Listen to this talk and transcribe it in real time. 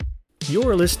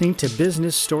You're listening to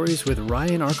Business Stories with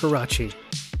Ryan Arcaracci,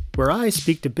 where I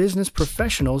speak to business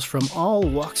professionals from all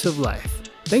walks of life.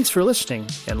 Thanks for listening,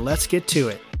 and let's get to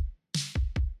it.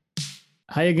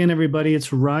 Hi again, everybody.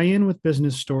 It's Ryan with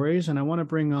Business Stories, and I want to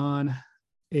bring on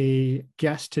a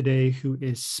guest today who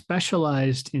is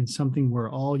specialized in something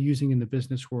we're all using in the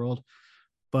business world,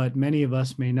 but many of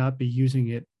us may not be using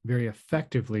it very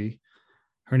effectively.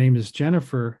 Her name is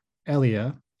Jennifer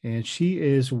Elia, and she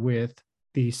is with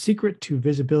the Secret to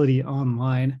Visibility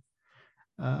Online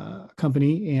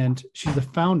company, and she's the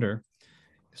founder.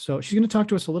 So she's going to talk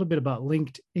to us a little bit about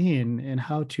LinkedIn and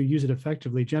how to use it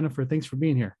effectively. Jennifer, thanks for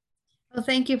being here. Well,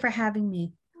 thank you for having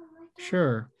me.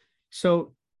 Sure.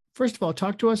 So first of all,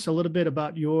 talk to us a little bit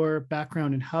about your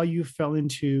background and how you fell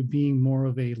into being more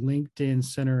of a LinkedIn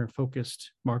center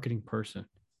focused marketing person.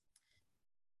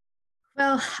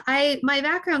 Well, my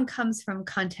background comes from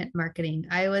content marketing.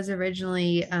 I was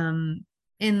originally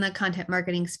in the content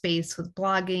marketing space with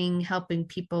blogging, helping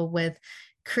people with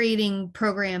creating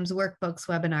programs, workbooks,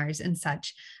 webinars, and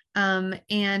such.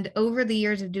 And over the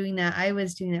years of doing that, I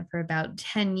was doing it for about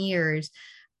 10 years.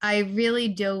 I really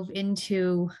dove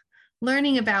into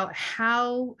learning about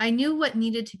how I knew what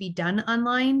needed to be done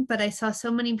online, but I saw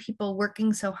so many people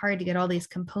working so hard to get all these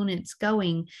components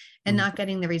going and not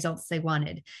getting the results they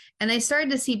wanted. And I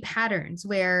started to see patterns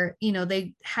where,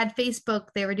 they had Facebook,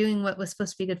 they were doing what was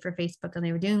supposed to be good for Facebook, and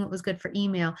they were doing what was good for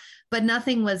email, but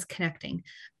nothing was connecting.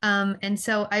 And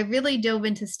so I really dove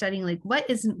into studying like what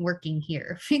isn't working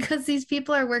here, because these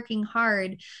people are working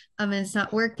hard and it's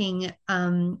not working.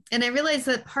 And I realized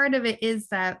that part of it is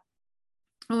that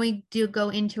when we do go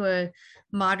into a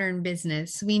modern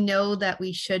business, we know that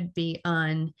we should be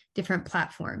on different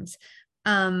platforms.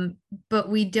 But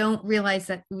we don't realize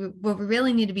that what we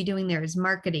really need to be doing there is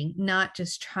marketing, not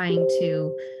just trying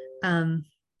to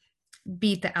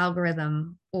beat the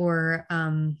algorithm or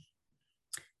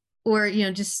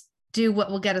just do what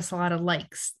will get us a lot of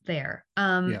likes there.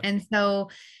 And so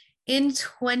in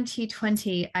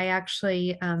 2020, I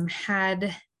actually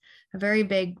had a very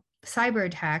big cyber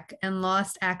attack and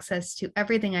lost access to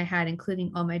everything I had,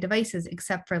 including all my devices,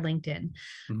 except for LinkedIn.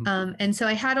 And so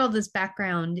I had all this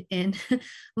background in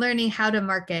learning how to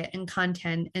market and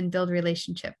content and build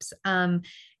relationships. And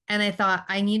I thought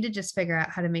I need to just figure out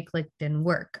how to make LinkedIn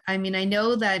work. I mean, I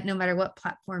know that no matter what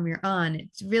platform you're on,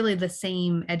 it's really the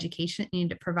same education you need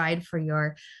to provide for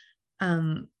your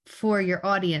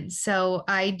audience. So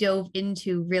I dove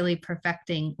into really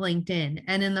perfecting LinkedIn.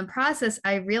 And in the process,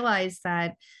 I realized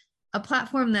that a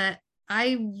platform that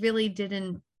I really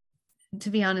didn't, to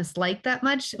be honest, like that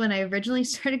much when I originally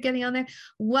started getting on there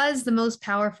was the most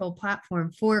powerful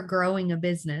platform for growing a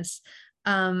business,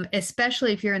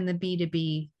 especially if you're in the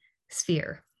B2B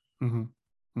sphere. Mm-hmm.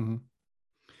 Mm-hmm.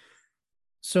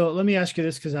 So let me ask you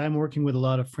this, because I'm working with a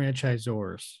lot of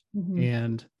franchisors,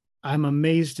 and I'm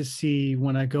amazed to see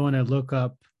when I go and I look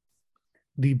up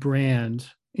the brand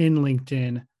in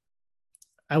LinkedIn.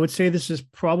 I would say this is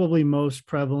probably most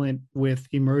prevalent with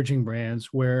emerging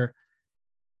brands where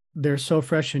they're so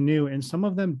fresh and new, and some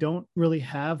of them don't really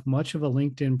have much of a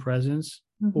LinkedIn presence,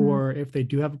 or if they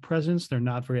do have a presence, they're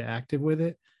not very active with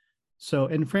it. So,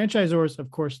 and franchisors,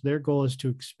 of course, their goal is to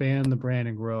expand the brand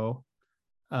and grow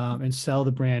and sell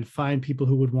the brand, find people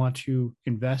who would want to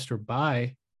invest or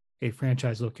buy a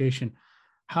franchise location.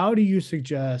 How do you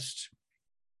suggest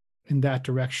in that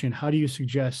direction? How do you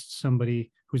suggest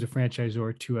somebody who's a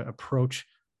franchisor to approach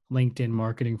LinkedIn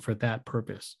marketing for that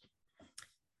purpose?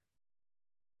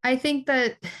 I think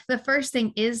that the first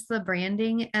thing is the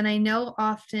branding. And I know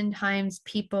oftentimes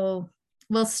people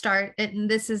will start,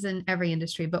 and this is in every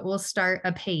industry, but we'll start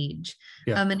a page.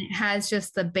 And it has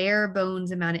just the bare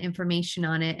bones amount of information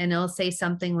on it. And it'll say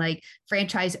something like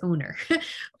franchise owner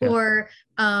or,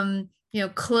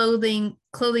 clothing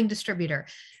distributor,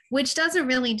 which doesn't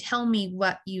really tell me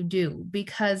what you do,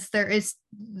 because there's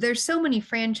so many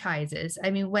franchises. I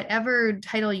mean, whatever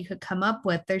title you could come up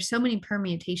with, there's so many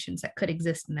permutations that could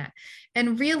exist in that.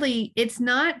 And really, it's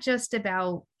not just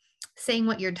about saying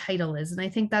what your title is. And I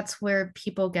think that's where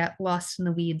people get lost in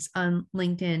the weeds on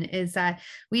LinkedIn, is that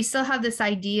we still have this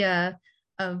idea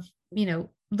of,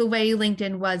 the way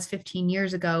LinkedIn was 15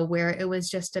 years ago, where it was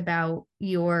just about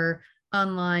your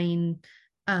online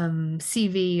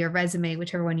CV or resume,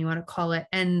 whichever one you want to call it,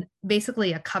 and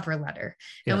basically a cover letter.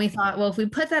 And we thought, well, if we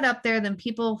put that up there, then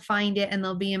people find it and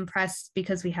they'll be impressed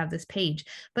because we have this page.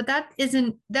 But that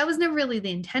was never really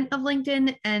the intent of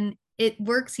LinkedIn. And it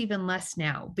works even less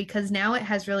now, because now it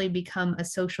has really become a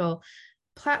social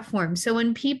platform. So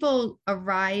when people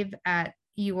arrive at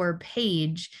your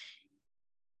page,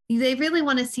 they really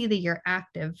want to see that you're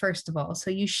active, first of all. So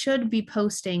you should be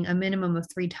posting a minimum of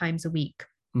 3 times a week.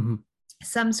 Mm-hmm.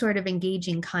 Some sort of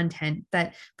engaging content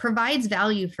that provides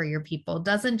value for your people,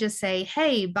 doesn't just say,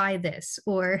 hey, buy this,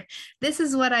 or this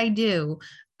is what I do,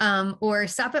 or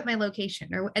stop at my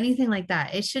location, or anything like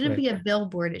that. It shouldn't be a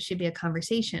billboard. It should be a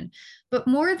conversation. But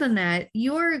more than that,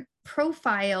 your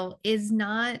profile is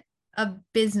not a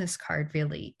business card,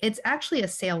 really. It's actually a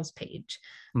sales page.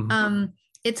 Mm-hmm.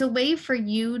 It's a way for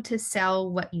you to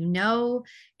sell what you know.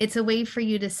 It's a way for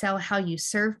you to sell how you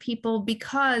serve people,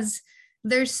 because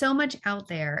there's so much out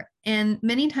there. And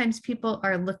many times people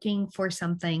are looking for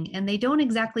something and they don't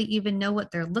exactly even know what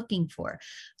they're looking for.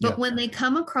 But when they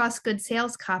come across good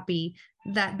sales copy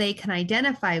that they can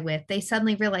identify with, they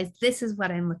suddenly realize, this is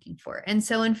what I'm looking for. And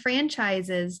so in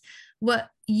franchises, what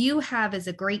you have is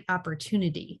a great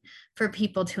opportunity for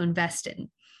people to invest in.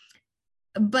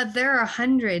 But there are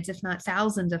hundreds, if not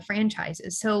thousands, of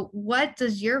franchises. So what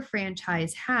does your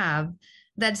franchise have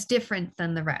that's different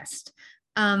than the rest?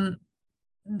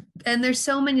 And there's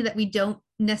so many that we don't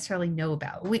necessarily know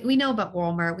about. We know about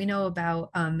Walmart, we know about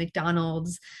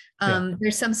McDonald's.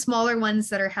 There's some smaller ones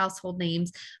that are household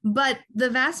names, but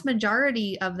the vast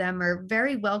majority of them are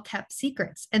very well kept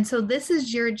secrets. And so this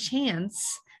is your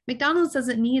chance. McDonald's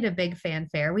doesn't need a big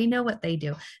fanfare. We know what they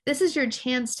do. This is your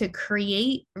chance to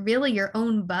create really your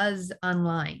own buzz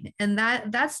online. And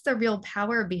that's the real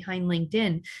power behind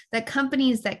LinkedIn, that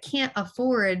companies that can't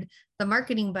afford the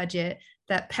marketing budget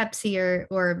that Pepsi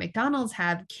or McDonald's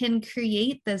have can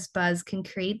create this buzz, can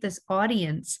create this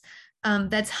audience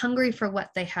that's hungry for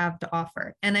what they have to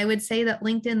offer. And I would say that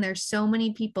LinkedIn, there's so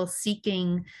many people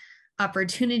seeking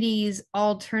opportunities,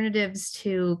 alternatives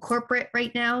to corporate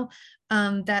right now,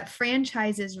 that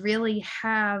franchises really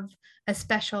have a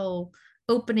special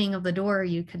opening of the door,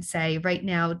 you could say, right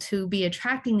now, to be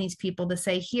attracting these people to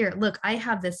say, here, look, I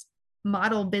have this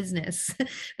model business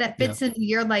that fits into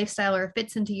your lifestyle or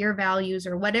fits into your values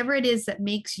or whatever it is that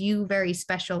makes you very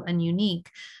special and unique,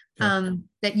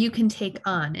 that you can take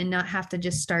on and not have to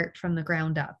just start from the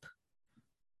ground up.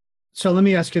 So let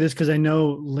me ask you this, because I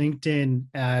know LinkedIn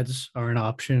ads are an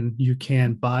option. You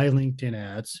can buy LinkedIn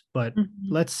ads, but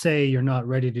let's say you're not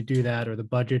ready to do that or the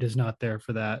budget is not there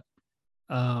for that.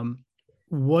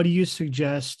 What do you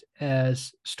suggest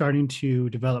as starting to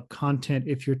develop content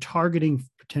if you're targeting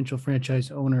potential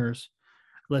franchise owners?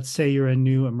 Let's say you're a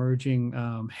new emerging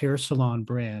hair salon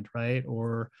brand, right?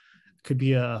 Or it could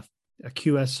be a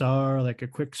QSR, like a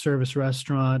quick service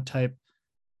restaurant type,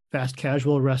 fast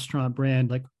casual restaurant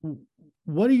brand. Like,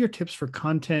 what are your tips for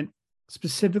content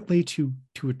specifically to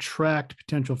attract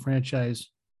potential franchise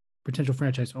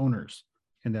owners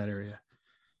in that area?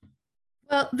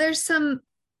 Well, there's some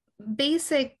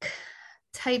basic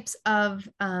types of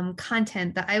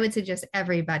content that I would suggest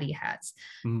everybody has.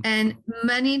 And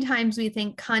many times we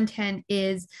think content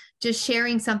is just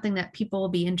sharing something that people will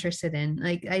be interested in.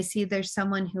 Like I see there's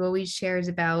someone who always shares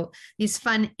about these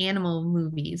fun animal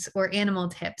movies or animal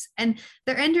tips, and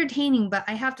they're entertaining, but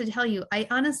I have to tell you, I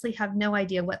honestly have no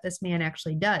idea what this man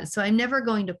actually does. So I'm never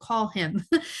going to call him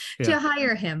to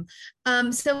hire him.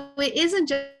 So it isn't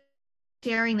just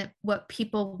sharing that what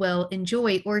people will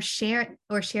enjoy or sharing,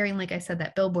 like I said,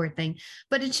 that billboard thing,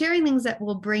 but it's sharing things that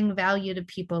will bring value to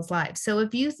people's lives. So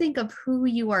if you think of who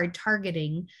you are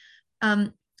targeting,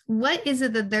 what is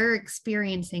it that they're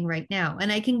experiencing right now?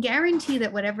 And I can guarantee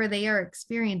that whatever they are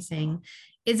experiencing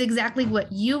is exactly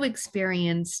what you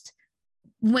experienced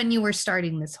when you were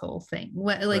starting this whole thing,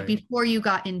 before you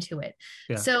got into it.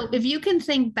 So if you can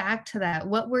think back to that,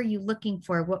 what were you looking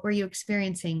for? What were you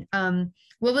experiencing?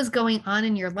 What was going on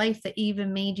in your life that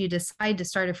even made you decide to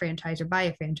start a franchise or buy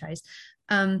a franchise?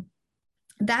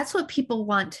 That's what people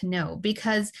want to know,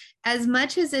 because as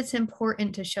much as it's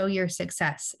important to show your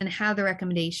success and have the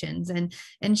recommendations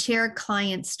and share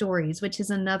client stories, which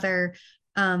is another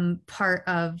part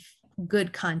of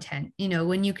good content,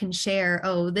 when you can share,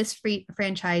 this free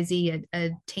franchisee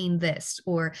attained this,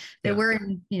 or there were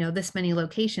this many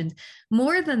locations.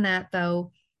 More than that,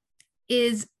 though,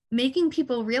 is making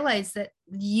people realize that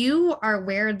you are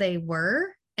where they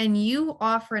were and you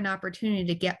offer an opportunity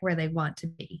to get where they want to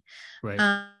be.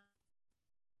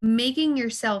 Making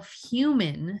yourself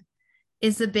human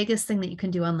is the biggest thing that you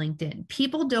can do on LinkedIn.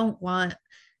 People don't want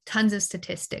tons of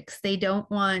statistics. They don't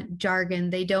want jargon.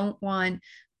 They don't want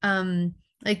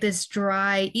like this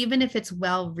dry, even if it's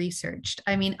well researched.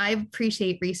 I mean, I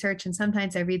appreciate research, and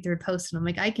sometimes I read through posts and I'm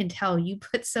like, I can tell you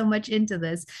put so much into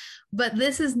this, but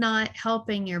this is not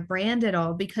helping your brand at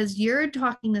all, because you're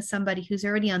talking to somebody who's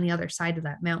already on the other side of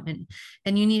that mountain,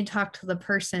 and you need to talk to the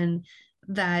person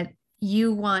that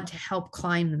you want to help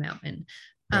climb the mountain.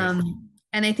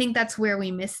 And I think that's where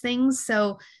we miss things.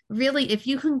 So really, if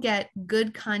you can get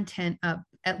good content up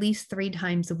at least 3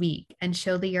 times a week and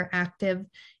show that you're active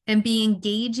and be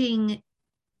engaging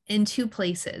in 2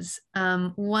 places.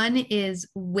 One is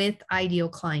with ideal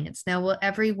clients. Now, will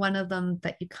every one of them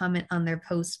that you comment on their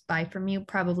post buy from you?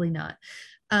 Probably not.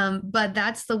 But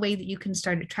that's the way that you can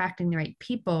start attracting the right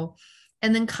people.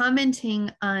 And then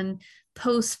commenting on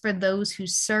posts for those who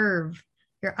serve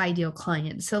your ideal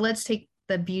clients. So let's take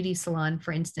the beauty salon,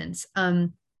 for instance.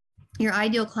 Your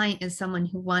ideal client is someone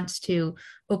who wants to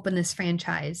open this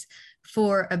franchise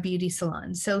for a beauty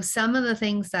salon. So some of the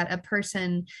things that a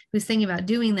person who's thinking about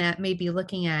doing that may be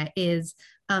looking at is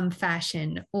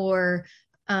fashion or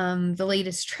the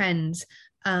latest trends.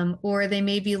 Or they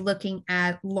may be looking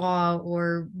at law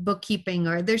or bookkeeping,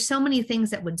 or there's so many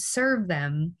things that would serve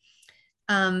them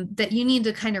that you need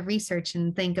to kind of research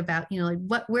and think about,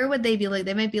 like where would they be like?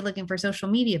 They might be looking for social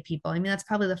media people. I mean, that's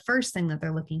probably the first thing that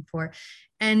they're looking for.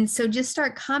 And so just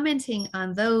start commenting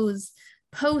on those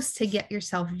posts to get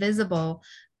yourself visible.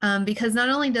 Because not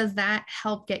only does that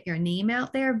help get your name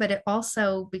out there, but it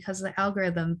also, because of the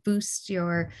algorithm, boosts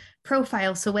your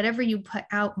profile. So whatever you put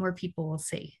out, more people will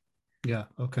see. Yeah.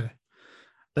 Okay.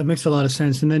 That makes a lot of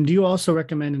sense. And then do you also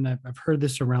recommend, and I've heard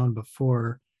this around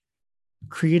before,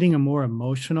 creating a more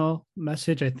emotional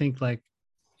message? I think like,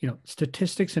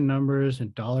 statistics and numbers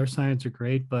and dollar signs are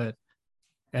great, but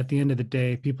at the end of the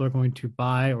day, people are going to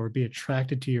buy or be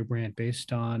attracted to your brand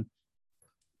based on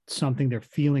something they're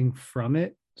feeling from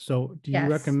it. So do you Yes.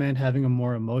 recommend having a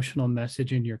more emotional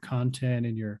message in your content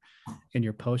and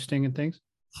your posting and things?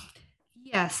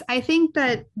 Yes, I think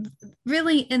that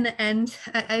really in the end,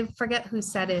 I forget who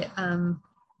said it,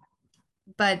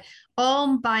 but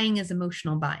all buying is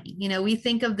emotional buying. We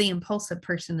think of the impulsive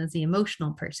person as the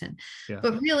emotional person, Yeah.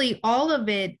 but really all of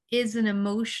it is an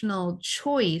emotional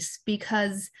choice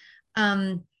because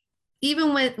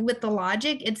even with the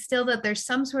logic, it's still that there's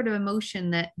some sort of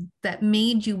emotion that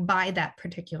made you buy that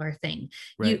particular thing.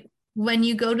 Right. When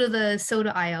you go to the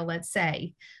soda aisle, let's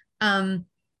say,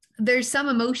 there's some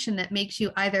emotion that makes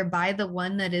you either buy the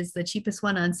one that is the cheapest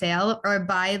one on sale or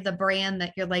buy the brand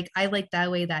that you're like, I like that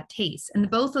way that tastes.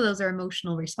 And both of those are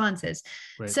emotional responses.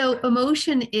 Right. So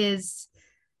emotion is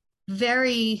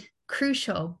very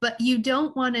crucial, but you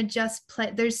don't want to just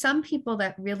play. There's some people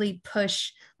that really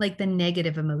push like the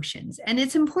negative emotions, and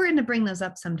it's important to bring those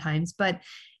up sometimes, but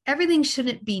everything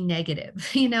shouldn't be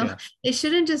negative. Yeah. It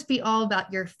shouldn't just be all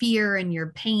about your fear and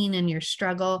your pain and your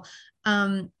struggle.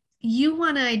 You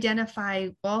want to identify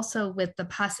also with the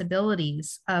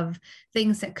possibilities of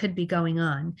things that could be going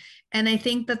on. And I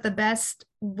think that the best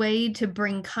way to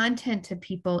bring content to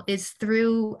people is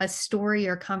through a story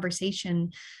or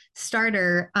conversation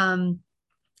starter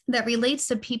that relates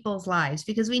to people's lives,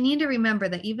 because we need to remember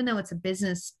that even though it's a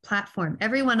business platform,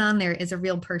 everyone on there is a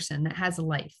real person that has a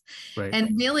life. Right.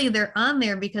 And really they're on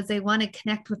there because they want to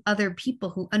connect with other people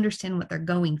who understand what they're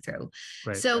going through.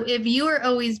 Right. So if you are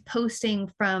always posting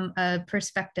from a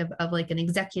perspective of like an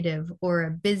executive or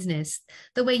a business,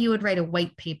 the way you would write a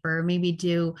white paper, maybe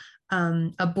do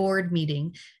a board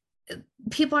meeting,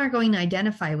 people aren't going to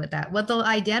identify with that. What they'll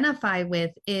identify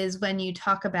with is when you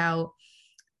talk about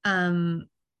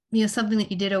something that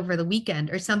you did over the weekend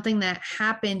or something that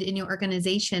happened in your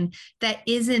organization that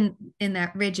isn't in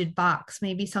that rigid box,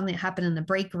 maybe something that happened in the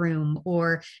break room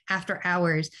or after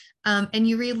hours. And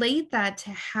you relate that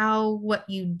to how what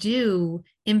you do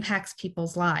impacts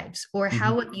people's lives or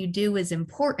how what you do is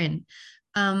important.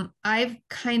 I've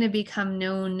kind of become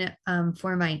known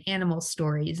for my animal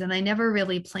stories, and I never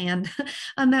really planned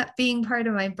on that being part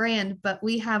of my brand, but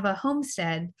we have a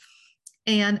homestead,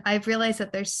 and I've realized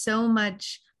that there's so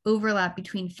much overlap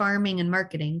between farming and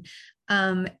marketing.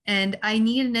 And I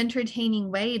need an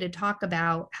entertaining way to talk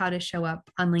about how to show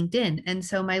up on LinkedIn. And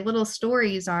so my little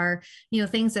stories are,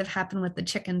 things that have happened with the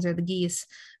chickens or the geese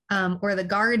or the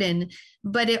garden,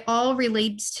 but it all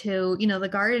relates to, the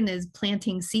garden is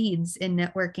planting seeds in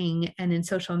networking and in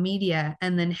social media,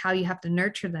 and then how you have to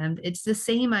nurture them. It's the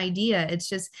same idea. It's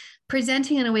just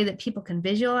presenting in a way that people can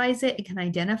visualize it, it can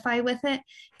identify with it,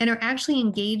 and are actually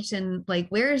engaged in like,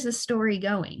 where is this story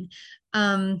going?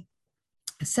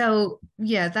 So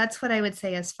yeah, that's what I would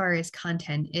say as far as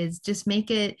content is, just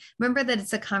remember that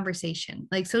it's a conversation.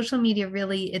 Like social media,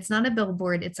 really, it's not a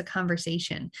billboard, it's a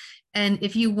conversation. And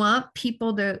if you want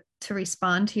people to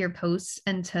respond to your posts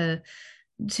and to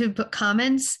put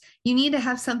comments, you need to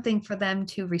have something for them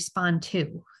to respond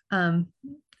to.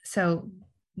 So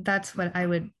that's what I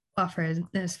would offer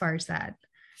as far as that.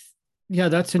 Yeah,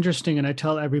 that's interesting. And I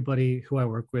tell everybody who I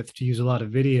work with to use a lot of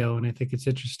video. And I think it's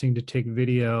interesting to take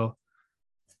video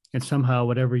And somehow,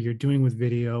 whatever you're doing with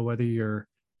video, whether you're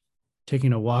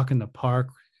taking a walk in the park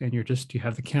and you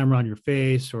have the camera on your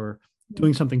face, or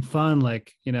doing something fun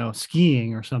like,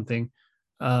 skiing or something,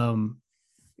 um,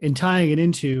 and tying it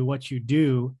into what you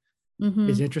do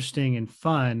is interesting and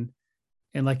fun.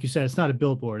 And like you said, it's not a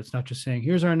billboard. It's not just saying,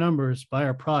 here's our numbers, buy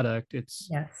our product. It's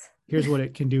here's what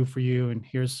it can do for you. And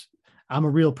I'm a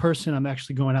real person. I'm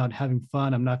actually going out and having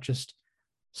fun. I'm not just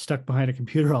stuck behind a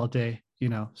computer all day,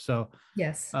 So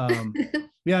yes.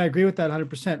 yeah, I agree with that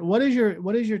 100%. What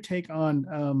is your take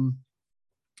on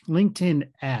LinkedIn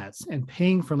ads and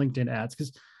paying for LinkedIn ads?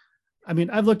 Because I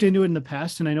mean, I've looked into it in the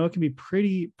past, and I know it can be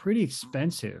pretty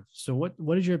expensive. So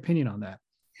what is your opinion on that?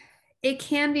 It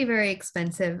can be very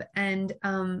expensive. And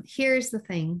here's the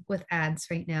thing with ads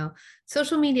right now.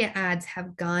 Social media ads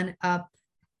have gone up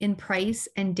in price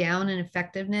and down in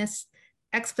effectiveness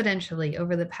exponentially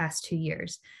over the past 2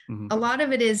 years. A lot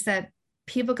of it is that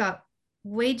people got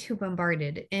way too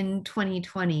bombarded in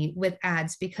 2020 with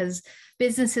ads because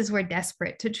businesses were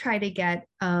desperate to try to get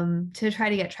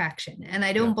traction. And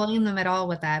I don't blame them at all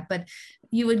with that, but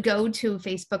you would go to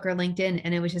Facebook or LinkedIn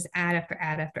and it was just ad after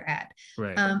ad after ad.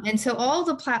 Right. And so all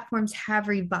the platforms have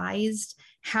revised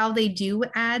how they do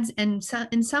ads, and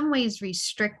in some ways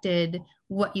restricted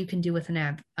what you can do with an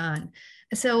ad on.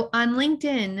 So on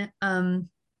LinkedIn,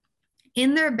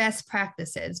 in their best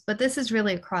practices, but this is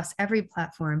really across every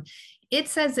platform, it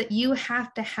says that you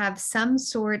have to have some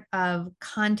sort of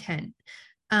content.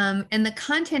 And the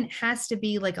content has to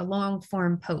be like a long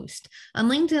form post. On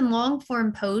LinkedIn, long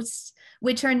form posts,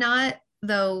 which are not,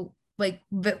 though, like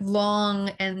long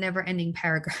and never ending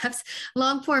paragraphs.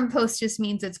 Long form post just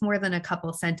means it's more than a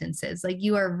couple sentences. Like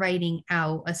you are writing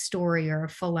out a story or a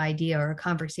full idea or a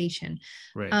conversation.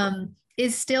 Right.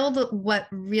 Is still what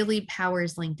really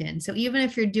powers LinkedIn. So even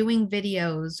if you're doing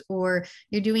videos or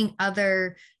you're doing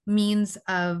other means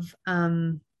of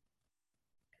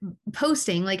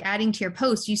posting, like adding to your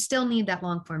post, you still need that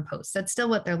long form post. That's still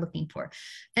what they're looking for.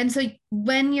 And so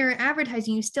when you're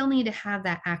advertising, you still need to have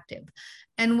that active.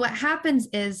 And what happens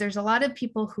is there's a lot of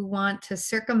people who want to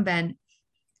circumvent,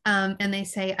 and they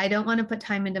say, I don't want to put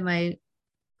time into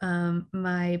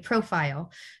my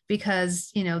profile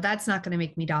because that's not going to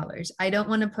make me dollars. I don't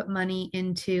want to put money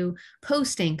into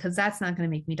posting because that's not going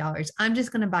to make me dollars. I'm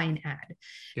just going to buy an ad.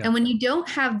 And when you don't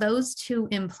have those two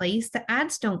in place, the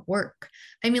ads don't work.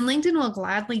 I mean, LinkedIn will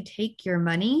gladly take your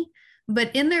money,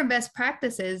 but in their best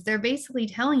practices, they're basically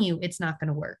telling you it's not going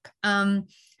to work.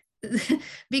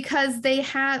 Because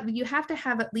you have to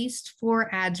have at least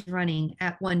 4 ads running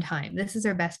at one time. This is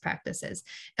their best practices.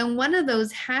 And one of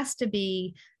those has to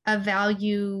be a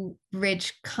value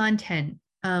rich content,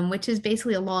 which is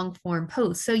basically a long form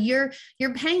post. So you're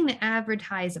paying to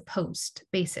advertise a post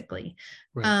basically.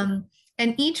 Right.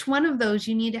 And each one of those,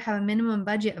 you need to have a minimum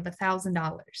budget of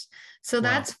 $1,000. So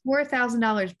that's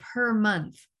 $4,000 per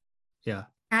month. Yeah.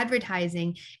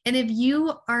 Advertising. And if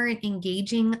you aren't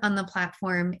engaging on the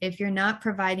platform, if you're not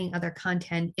providing other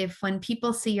content, if when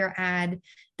people see your ad,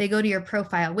 they go to your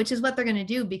profile, which is what they're going to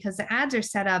do because the ads are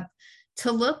set up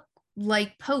to look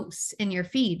like posts in your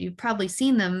feed. You've probably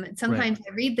seen them. Sometimes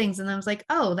I read things and I was like,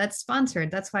 oh, that's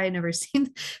sponsored. That's why I've never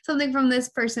seen something from this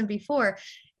person before.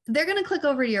 They're going to click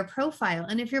over to your profile.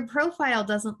 And if your profile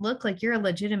doesn't look like you're a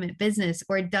legitimate business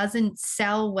or doesn't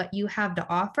sell what you have to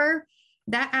offer,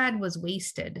 that ad was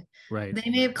wasted. Right. They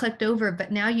may have clicked over,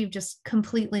 but now you've just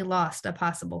completely lost a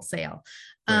possible sale.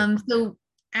 So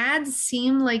ads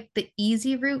seem like the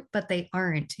easy route, but they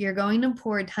aren't. You're going to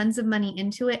pour tons of money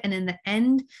into it. And in the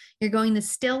end, you're going to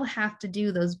still have to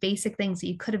do those basic things that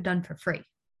you could have done for free.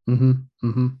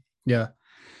 Yeah.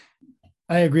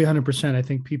 I agree 100%. I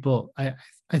think people,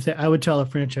 I would tell a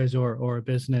franchisor or a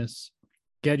business,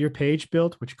 get your page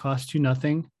built, which costs you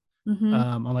nothing.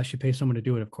 Unless you pay someone to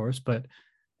do it, of course, but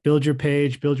build your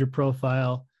page, build your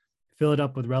profile, fill it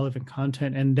up with relevant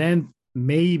content, and then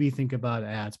maybe think about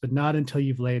ads, but not until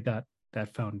you've laid that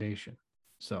foundation.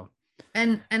 So,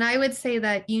 and I would say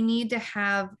that you need to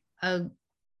have a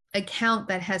account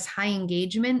that has high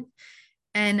engagement,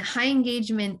 and high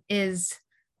engagement is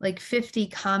like 50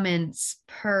 comments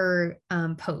per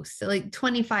post. So like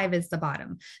 25 is the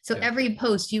bottom. So every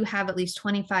post you have at least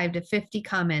 25 to 50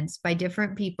 comments by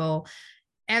different people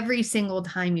every single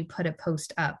time you put a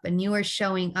post up, and you are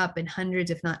showing up in hundreds,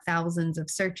 if not thousands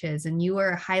of searches, and you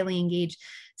are highly engaged.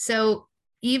 So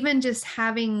even just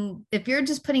if you're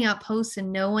just putting out posts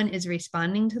and no one is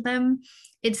responding to them,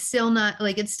 it's still not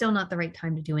the right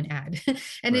time to do an ad.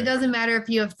 And it doesn't matter if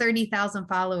you have 30,000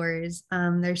 followers.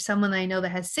 There's someone I know that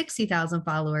has 60,000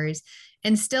 followers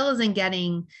and still isn't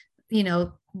getting,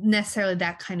 necessarily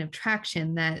that kind of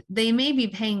traction, that they may be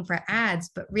paying for ads,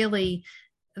 but really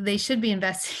they should be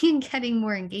investing in getting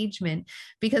more engagement,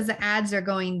 because the ads it's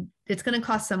going to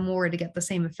cost them more to get the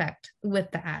same effect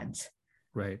with the ads.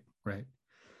 Right.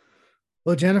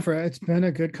 Well, Jennifer, it's been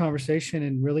a good conversation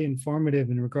and really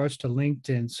informative in regards to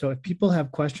LinkedIn. So if people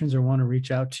have questions or want to reach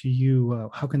out to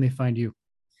you, how can they find you?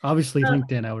 Obviously,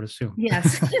 LinkedIn, I would assume.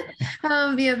 Yes.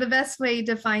 The best way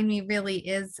to find me really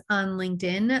is on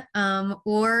LinkedIn.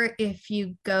 Or if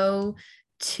you go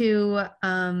to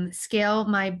Scale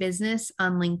My Business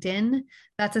on LinkedIn,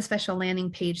 that's a special landing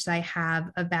page that I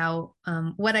have about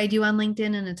what I do on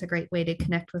LinkedIn. And it's a great way to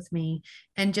connect with me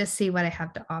and just see what I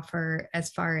have to offer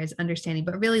as far as understanding.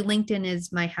 But really, LinkedIn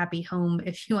is my happy home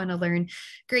if you want to learn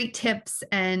great tips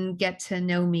and get to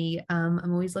know me.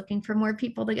 I'm always looking for more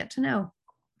people to get to know.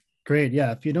 Great.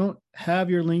 Yeah. If you don't have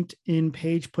your LinkedIn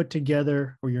page put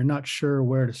together or you're not sure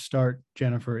where to start,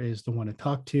 Jennifer is the one to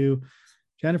talk to.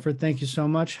 Jennifer, thank you so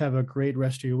much. Have a great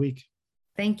rest of your week.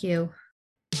 Thank you.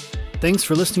 Thanks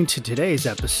for listening to today's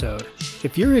episode.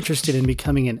 If you're interested in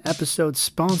becoming an episode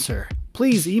sponsor,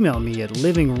 please email me at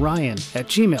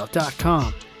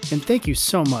livingryan@gmail.com. And thank you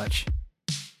so much.